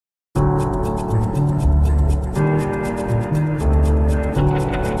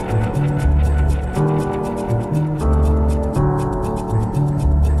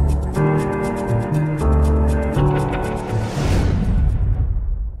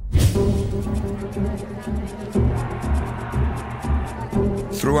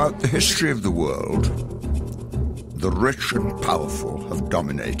Throughout the history of the world, the rich and powerful have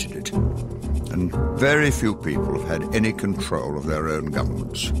dominated it, and very few people have had any control of their own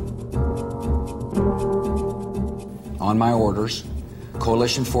governments. On my orders,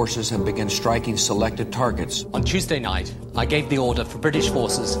 coalition forces have begun striking selected targets. On Tuesday night, I gave the order for British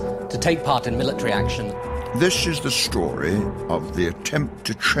forces to take part in military action. This is the story of the attempt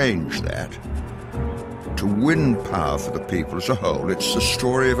to change that, to win power for the people as a whole. It's the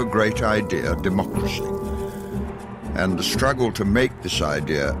story of a great idea, democracy. And the struggle to make this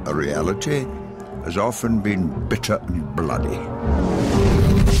idea a reality has often been bitter and bloody.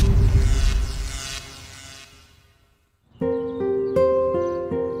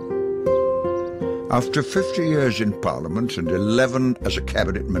 After 50 years in Parliament and 11 as a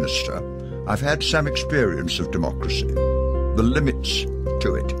cabinet minister, I've had some experience of democracy, the limits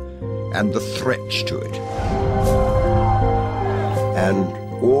to it, and the threats to it. And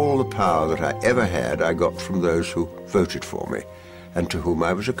all the power that I ever had, I got from those who voted for me, and to whom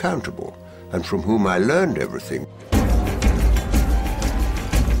I was accountable, and from whom I learned everything.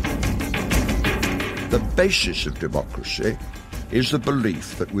 The basis of democracy is the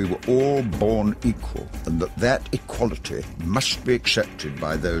belief that we were all born equal, and that equality must be accepted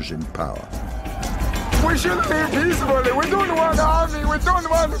by those in power. We should live peacefully. We don't want army. We don't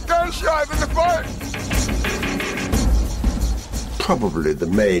want gunshot in the fight. Probably the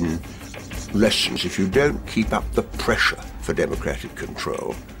main lessons, if you don't keep up the pressure for democratic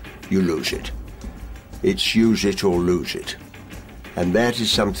control, you lose it. It's use it or lose it. And that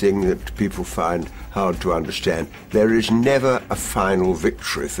is something that people find hard to understand. There is never a final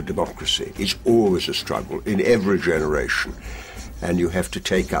victory for democracy. It's always a struggle in every generation. And you have to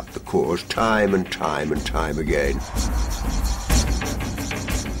take up the cause time and time and time again.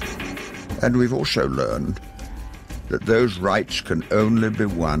 And we've also learned that those rights can only be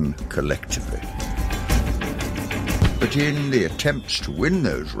won collectively. But in the attempts to win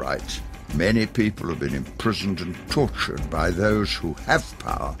those rights, many people have been imprisoned and tortured by those who have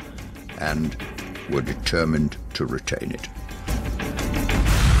power and were determined to retain it.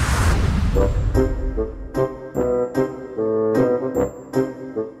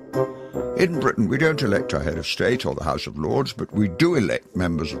 In Britain, we don't elect our head of state or the House of Lords, but we do elect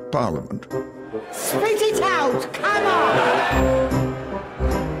members of Parliament. Spit it out! Come on!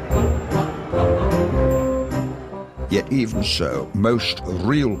 Yet even so, most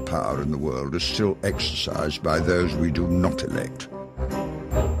real power in the world is still exercised by those we do not elect.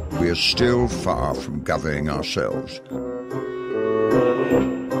 We are still far from governing ourselves.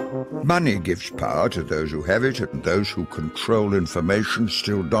 Money gives power to those who have it, and those who control information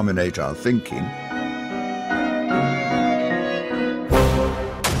still dominate our thinking.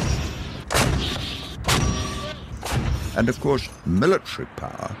 And of course, military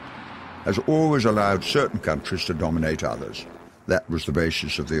power has always allowed certain countries to dominate others. That was the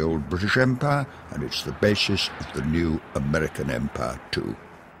basis of the old British Empire, and it's the basis of the new American Empire too.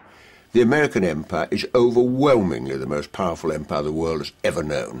 The American Empire is overwhelmingly the most powerful empire the world has ever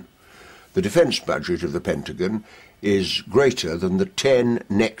known. The defence budget of the Pentagon is greater than the 10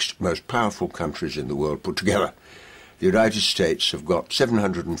 next most powerful countries in the world put together. The United States have got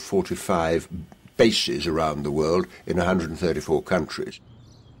 745 bases around the world in 134 countries.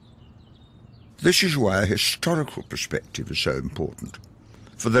 This is why a historical perspective is so important,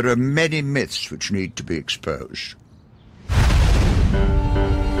 for there are many myths which need to be exposed.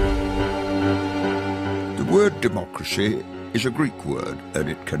 The word democracy is a Greek word, and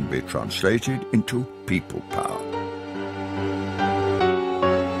it can be translated into people power.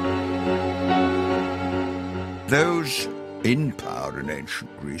 Those in power in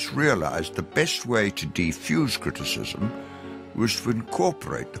ancient Greece realized the best way to defuse criticism was to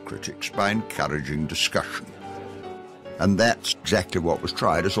incorporate the critics by encouraging discussion. And that's exactly what was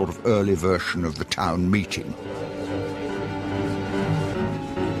tried, a sort of early version of the town meeting.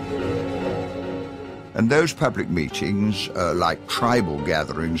 And those public meetings, like tribal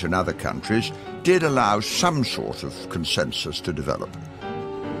gatherings in other countries, did allow some sort of consensus to develop.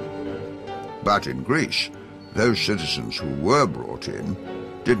 But in Greece, those citizens who were brought in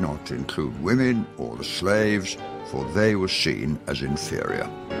did not include women or the slaves, for they were seen as inferior.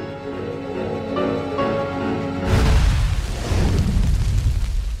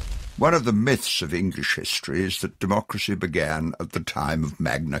 One of the myths of English history is that democracy began at the time of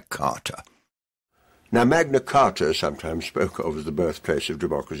Magna Carta. Now, Magna Carta, sometimes spoken of as the birthplace of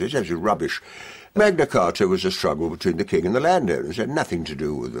democracy, is actually rubbish. Magna Carta was a struggle between the king and the landowners. It had nothing to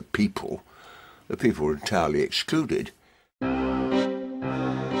do with the people. The people were entirely excluded.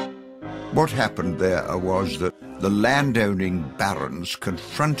 What happened there was that the landowning barons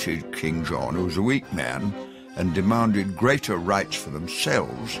confronted King John, who was a weak man, and demanded greater rights for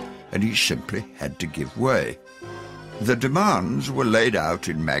themselves, and he simply had to give way. The demands were laid out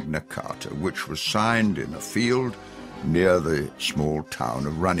in Magna Carta, which was signed in a field near the small town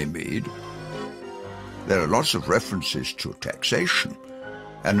of Runnymede. There are lots of references to taxation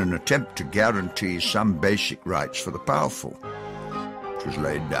and an attempt to guarantee some basic rights for the powerful. It was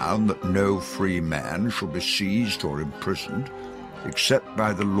laid down that no free man shall be seized or imprisoned except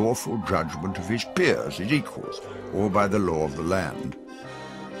by the lawful judgment of his peers, his equals, or by the law of the land.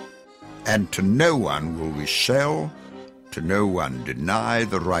 And to no one will we sell, to no one deny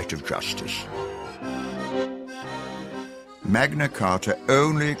the right of justice. Magna Carta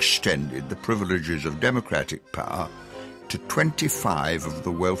only extended the privileges of democratic power to 25 of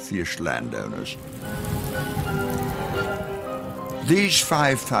the wealthiest landowners. These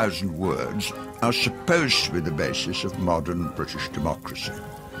 5,000 words are supposed to be the basis of modern British democracy,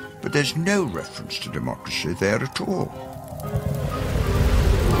 but there's no reference to democracy there at all.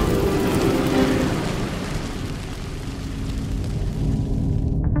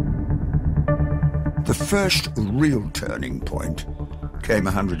 The first real turning point came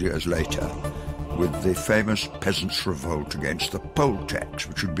 100 years later with the famous peasants' revolt against the poll tax,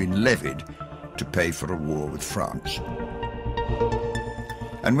 which had been levied to pay for a war with France.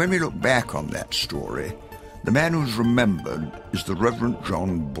 And when we look back on that story, the man who's remembered is the Reverend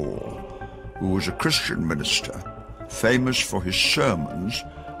John Ball, who was a Christian minister, famous for his sermons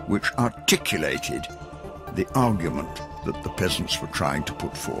which articulated the argument that the peasants were trying to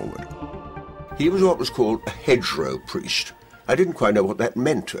put forward. He was what was called a hedgerow priest. I didn't quite know what that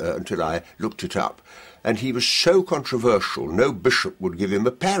meant until I looked it up. And he was so controversial, no bishop would give him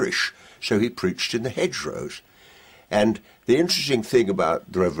a parish, so he preached in the hedgerows. And the interesting thing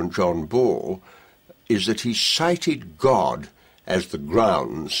about the Reverend John Ball is that he cited God as the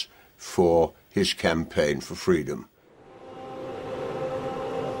grounds for his campaign for freedom.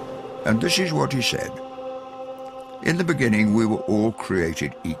 And this is what he said. In the beginning we were all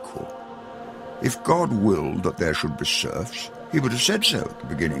created equal. If God willed that there should be serfs, he would have said so at the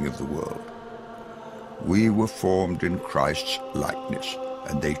beginning of the world. We were formed in Christ's likeness,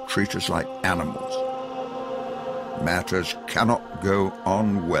 and they treat us like animals. Matters cannot go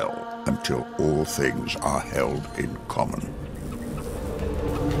on well until all things are held in common.